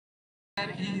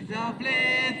is a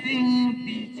blessing,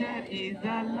 teacher is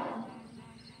a love,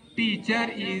 teacher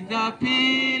is a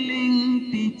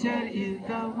feeling, teacher is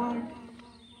the word.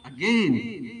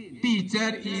 Again,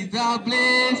 teacher is a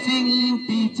blessing,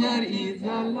 teacher is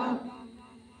a love,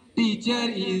 teacher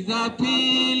is a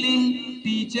feeling,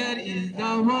 teacher is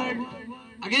the word.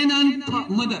 Again on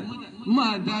mother.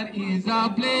 Mother is a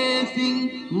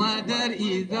blessing, mother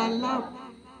is a love,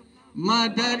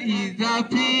 mother is a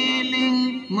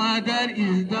feeling, mother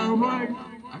is the word.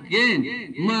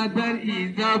 Again, mother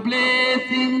is a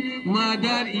blessing,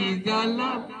 mother is a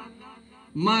love,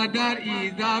 mother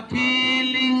is a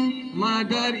feeling,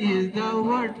 mother is the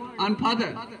word. And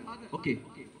father, okay.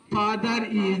 Father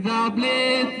is a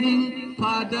blessing,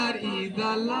 father is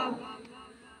a love,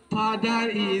 father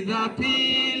is a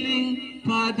feeling,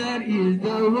 father is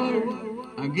the word.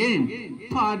 Again,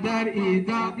 father is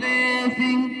a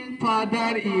blessing,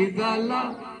 father is a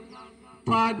love,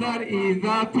 father is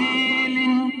a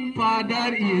feeling,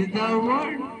 father is the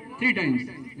word. 3 times.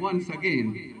 Once again.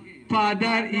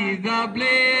 Father is a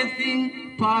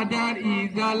blessing, father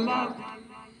is a love,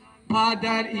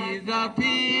 father is a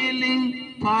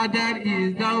feeling, father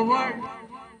is the word.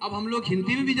 अब हम लोग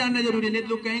हिंदी में भी जानना जरूरी है।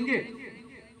 लोग कहेंगे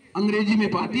अंग्रेजी में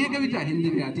पाती है कविता, हिंदी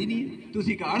में आती नहीं है, तो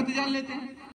उसी का अर्थ जान लेते हैं।